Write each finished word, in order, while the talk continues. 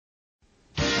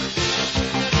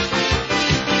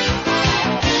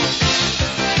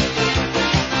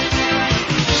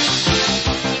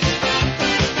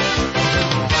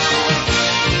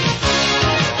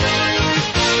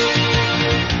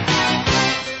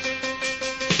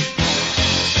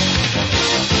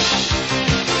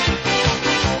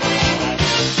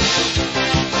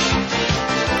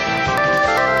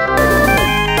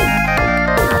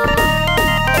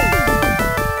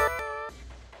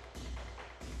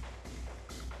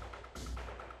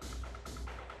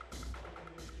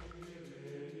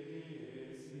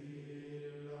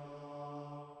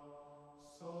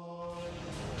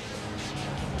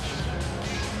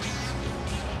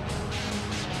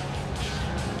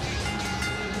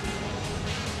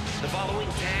The following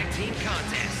tag team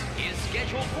contest is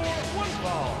scheduled for one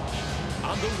fall.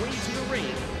 On the way to the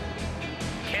ring,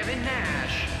 Kevin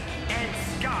Nash and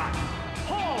Scott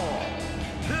Hall,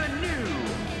 the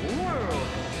New World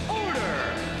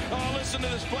Order. Oh, listen to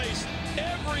this place.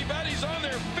 Everybody's on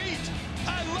their feet.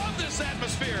 I love this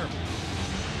atmosphere.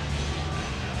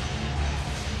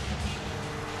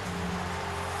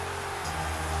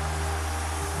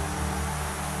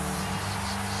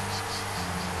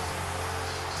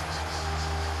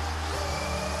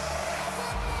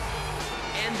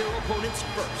 And their opponents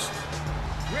first,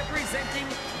 representing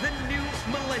the new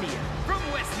millennium from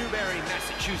West Newbury,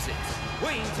 Massachusetts,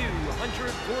 weighing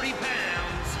 240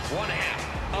 pounds, one half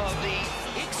of the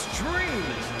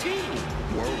Extreme Team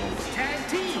World Tag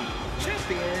Team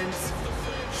Champions,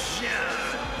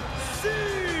 John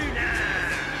Cena.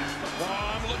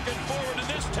 Oh, I'm looking forward to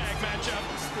this tag matchup.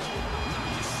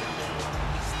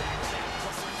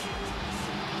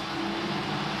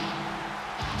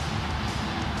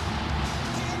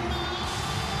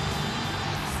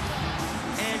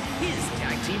 His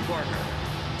tag team partner,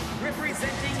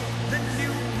 representing the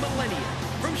new millennium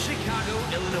from Chicago,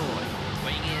 Illinois,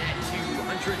 weighing in at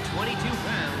 222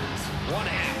 pounds, one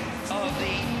half of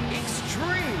the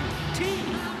Extreme Team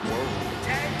World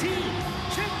Tag Team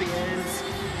Champions,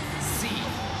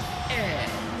 CM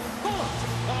Punk.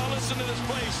 Oh, listen to this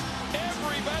place.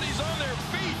 Everybody's on their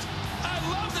feet. I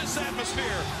love this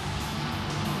atmosphere.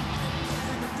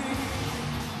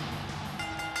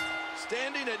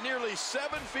 Standing at nearly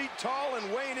 7 feet tall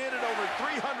and weighing in at over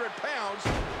 300 pounds,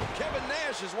 Kevin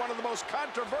Nash is one of the most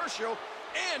controversial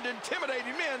and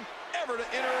intimidating men ever to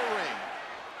enter a ring.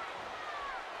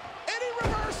 And he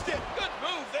reversed it. Good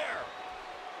move there.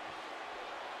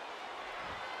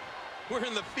 We're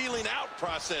in the feeling out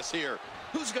process here.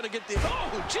 Who's going to get the...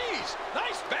 Oh, geez.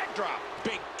 Nice backdrop.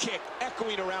 Big kick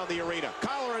echoing around the arena.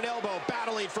 Collar and elbow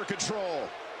battling for control.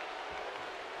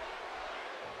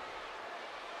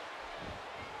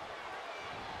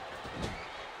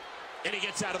 And he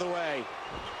gets out of the way.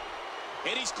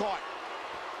 And he's caught.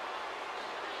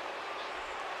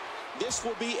 This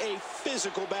will be a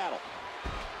physical battle.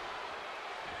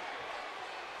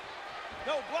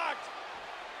 No, blocked.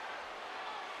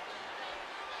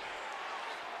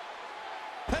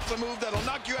 That's a move that'll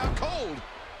knock you out cold.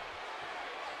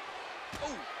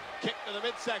 Oh, kick to the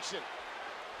midsection.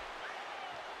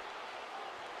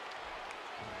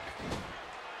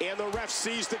 And the ref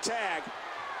sees the tag.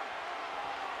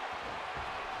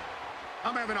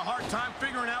 I'm having a hard time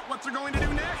figuring out what they're going to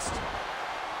do next.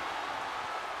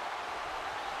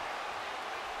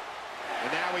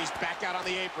 And now he's back out on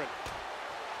the apron.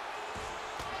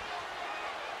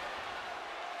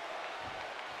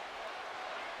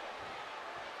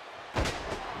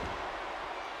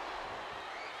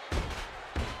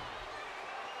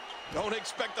 Don't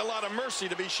expect a lot of mercy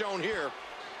to be shown here.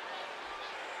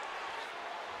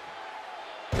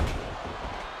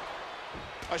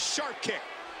 A sharp kick.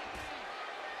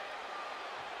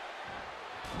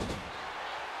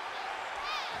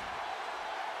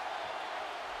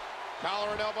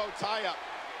 Collar and elbow tie-up.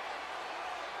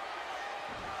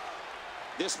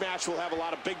 This match will have a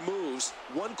lot of big moves.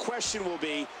 One question will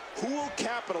be, who will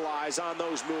capitalize on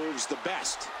those moves the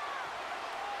best?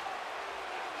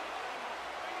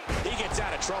 He gets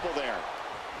out of trouble there.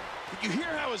 Did you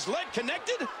hear how his leg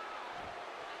connected?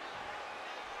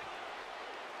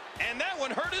 And that one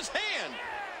hurt his hand.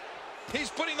 He's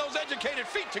putting those educated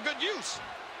feet to good use.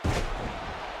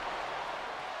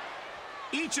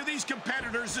 Each of these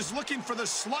competitors is looking for the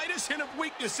slightest hint of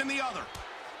weakness in the other.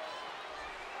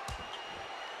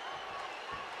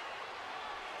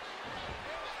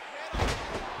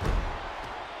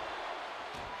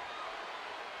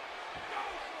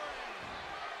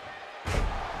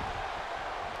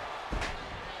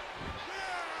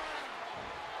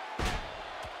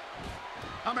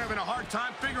 I'm having a hard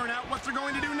time figuring out what they're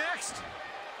going to do next.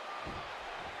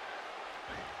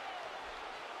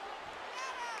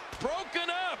 Broken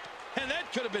up, and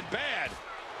that could have been bad.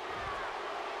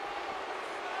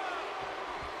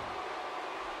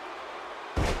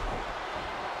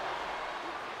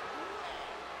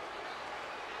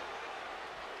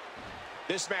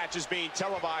 This match is being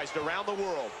televised around the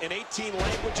world in 18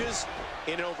 languages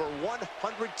in over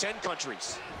 110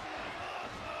 countries.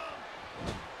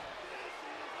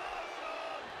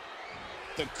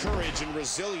 The courage and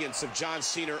resilience of John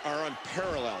Cena are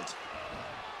unparalleled.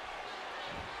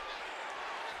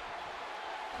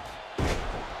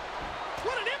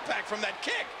 From that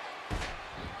kick.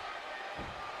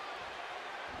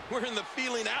 We're in the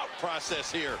feeling out process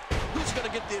here. Who's going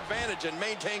to get the advantage and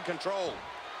maintain control?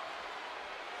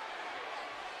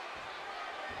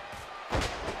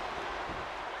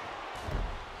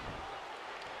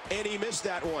 And he missed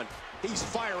that one. He's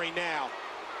firing now.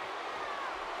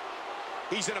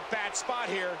 He's in a bad spot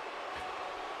here.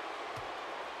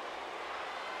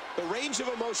 The range of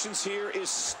emotions here is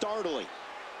startling.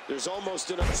 There's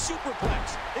almost another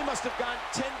superplex. They must have gone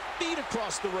 10 feet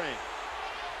across the ring.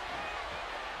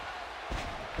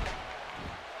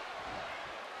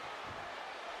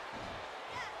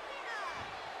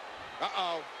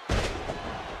 Uh-oh.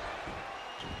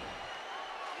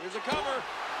 Here's a cover.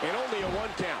 And only a 1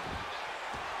 count.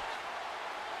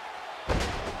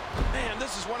 Man,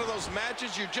 this is one of those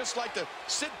matches you just like to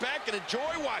sit back and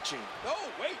enjoy watching. Oh,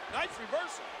 wait, nice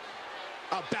reversal.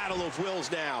 A battle of wills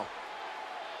now.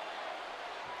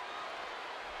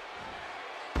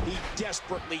 He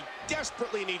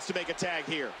desperately needs to make a tag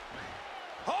here.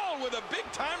 Hall with a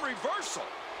big-time reversal.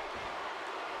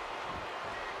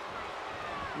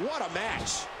 What a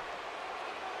match.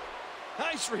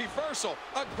 Nice reversal.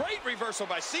 A great reversal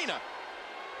by Cena.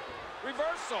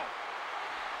 Reversal.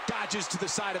 Dodges to the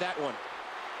side of that one.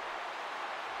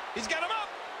 He's got him up.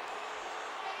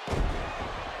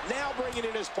 Now bringing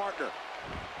in his partner.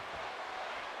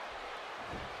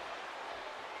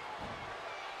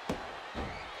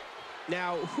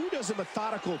 Now, who does a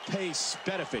methodical pace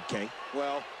benefit, King?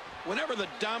 Well, whenever the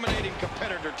dominating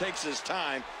competitor takes his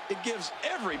time, it gives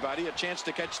everybody a chance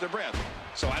to catch their breath.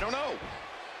 So I don't know.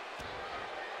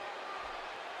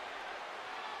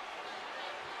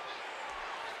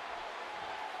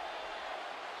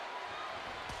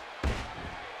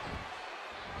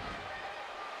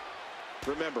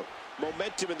 Remember,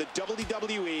 momentum in the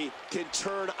WWE can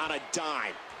turn on a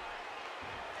dime.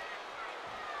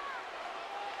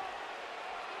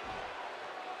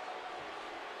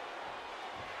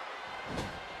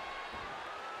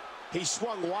 He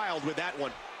swung wild with that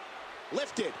one.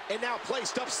 Lifted and now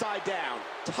placed upside down.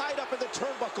 Tied up in the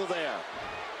turnbuckle there.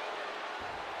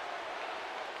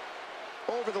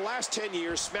 Over the last 10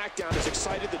 years, SmackDown has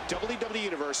excited the WWE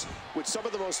Universe with some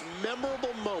of the most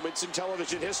memorable moments in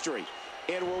television history.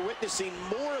 And we're witnessing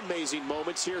more amazing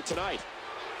moments here tonight.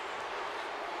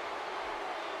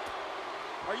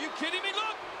 Are you kidding me?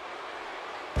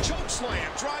 Look! Choke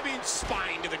slam, driving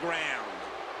spine to the ground.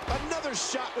 Another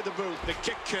shot with the boot. The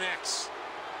kick connects.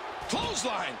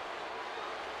 Clothesline!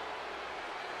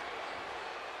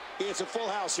 It's a full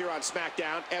house here on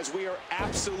SmackDown as we are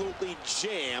absolutely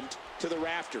jammed to the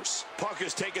rafters. Punk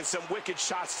has taken some wicked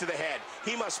shots to the head.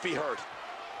 He must be hurt.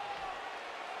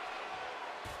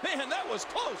 Man, that was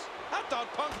close. I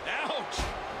thought Punk... Ouch!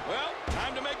 Well,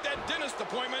 time to make that dentist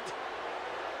appointment.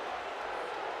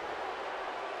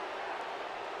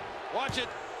 Watch it.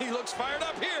 He looks fired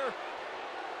up here.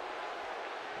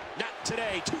 Not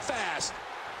today. Too fast.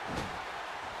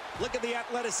 Look at the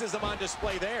athleticism on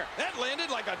display there. That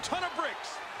landed like a ton of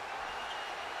bricks.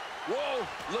 Whoa,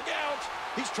 look out.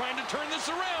 He's trying to turn this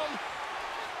around.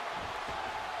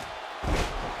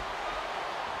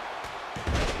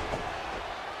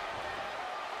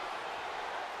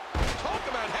 Talk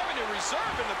about having a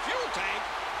reserve in the fuel tank.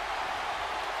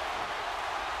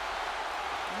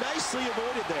 Nicely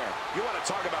avoided there. You want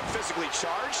to talk about physically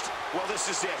charged? Well, this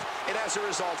is it. And as a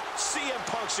result, CM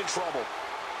Punk's in trouble.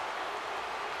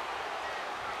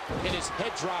 And his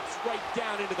head drops right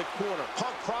down into the corner.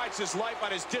 Punk prides his life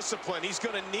on his discipline. He's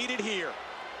going to need it here.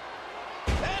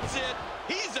 That's it.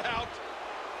 He's out.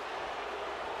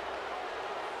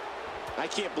 I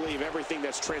can't believe everything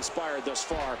that's transpired thus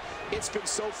far. It's been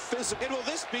so physical. And will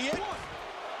this be it?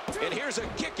 And here's a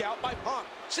kick out by Punk.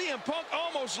 CM Punk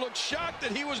almost looked shocked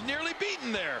that he was nearly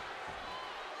beaten there.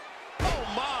 Oh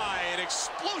my, an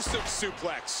explosive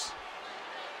suplex.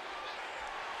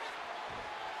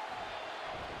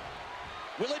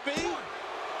 Will it be?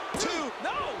 2.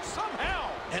 No, somehow.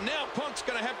 And now Punk's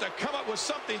going to have to come up with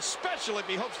something special if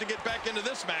he hopes to get back into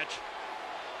this match.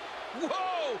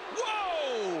 Whoa,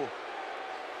 whoa.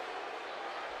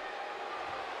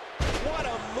 What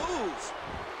a move.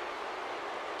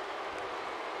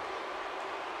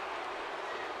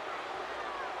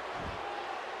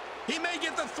 He may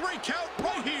get the 3 count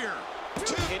right here.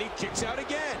 2. And he kicks out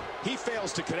again. He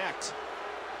fails to connect.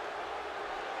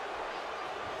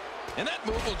 And that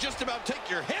move will just about take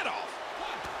your head off.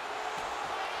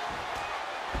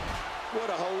 What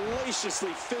a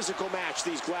hellaciously physical match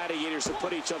these gladiators have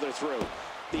put each other through.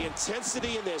 The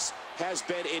intensity in this has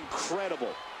been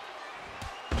incredible.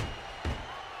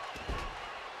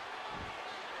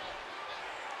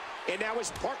 And now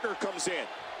his partner comes in.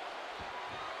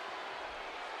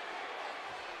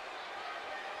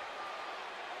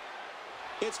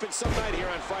 It's been some night here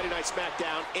on Friday Night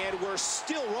SmackDown, and we're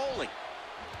still rolling.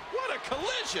 What a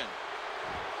collision!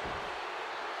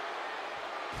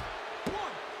 1,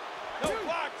 No, 2,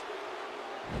 blocked.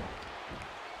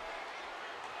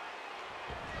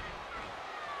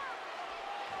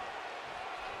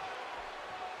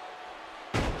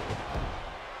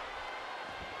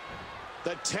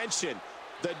 The tension,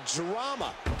 the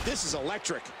drama. This is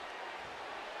electric.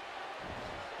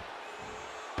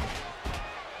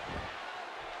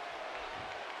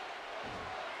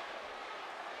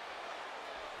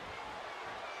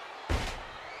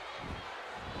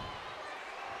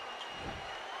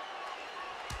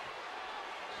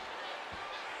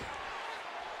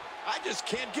 I just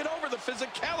can't get over the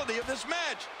physicality of this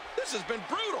match. This has been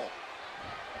brutal.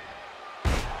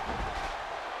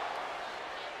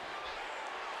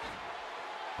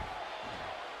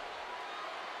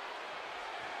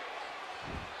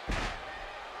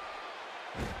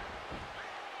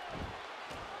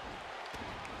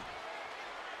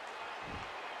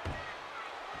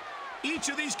 Each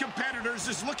of these competitors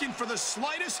is looking for the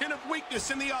slightest hint of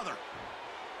weakness in the other.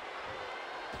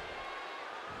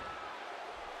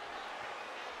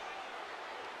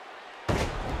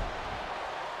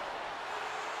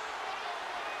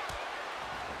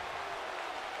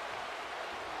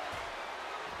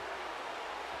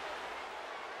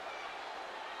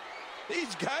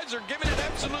 These guys are giving it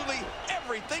absolutely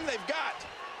everything they've got.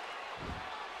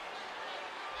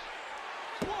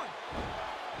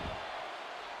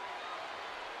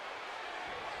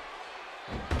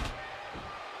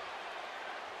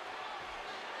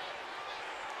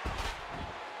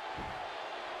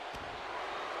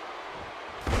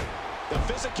 The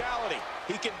physicality.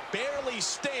 He can barely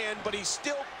stand, but he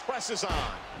still presses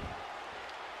on.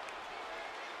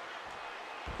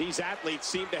 These athletes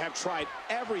seem to have tried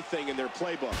everything in their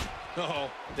playbook. Oh,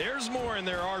 there's more in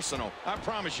their arsenal. I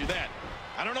promise you that.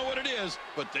 I don't know what it is,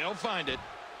 but they'll find it.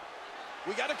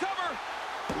 We got to cover.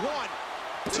 1,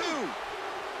 2.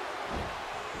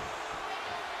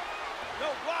 No,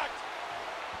 blocked.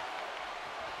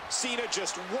 Cena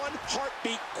just one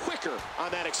heartbeat quicker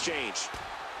on that exchange.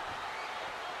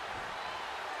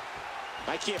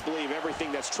 I can't believe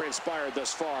everything that's transpired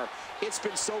thus far. It's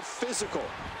been so physical.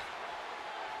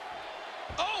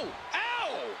 Oh,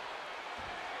 ow!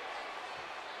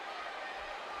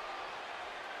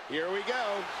 Here we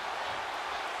go.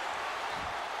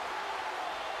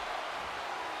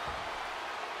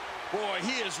 Boy,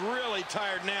 he is really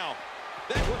tired now.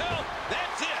 Well,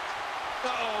 that's it.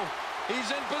 Uh-oh. He's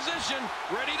in position,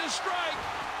 ready to strike.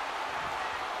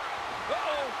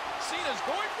 Uh-oh. Cena's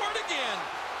going for it again.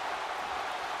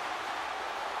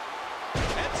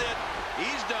 That's it.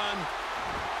 He's done.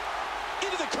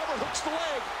 Into the cover, hooks the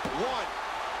leg. 1,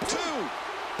 2,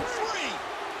 3.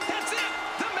 That's it.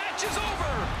 The match is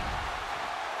over.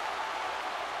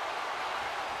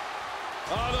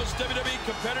 Oh, those WWE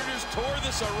competitors tore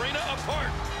this arena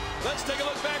apart. Let's take a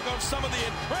look back on some of the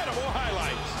incredible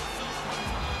highlights.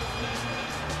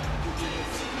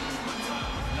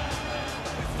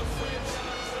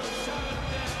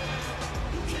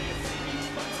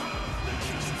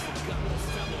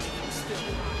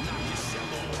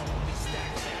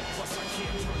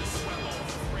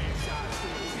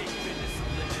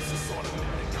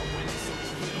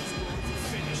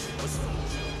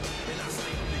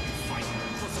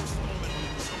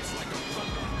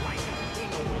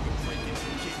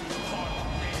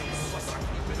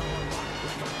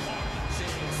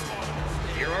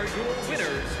 Here are your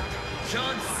winners,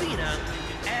 John Cena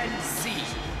and CM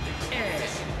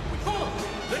Punk,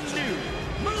 the new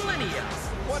Millennium.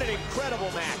 What an incredible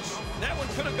match. That one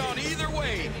could have gone either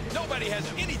way. Nobody has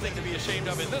anything to be ashamed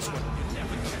of in this one.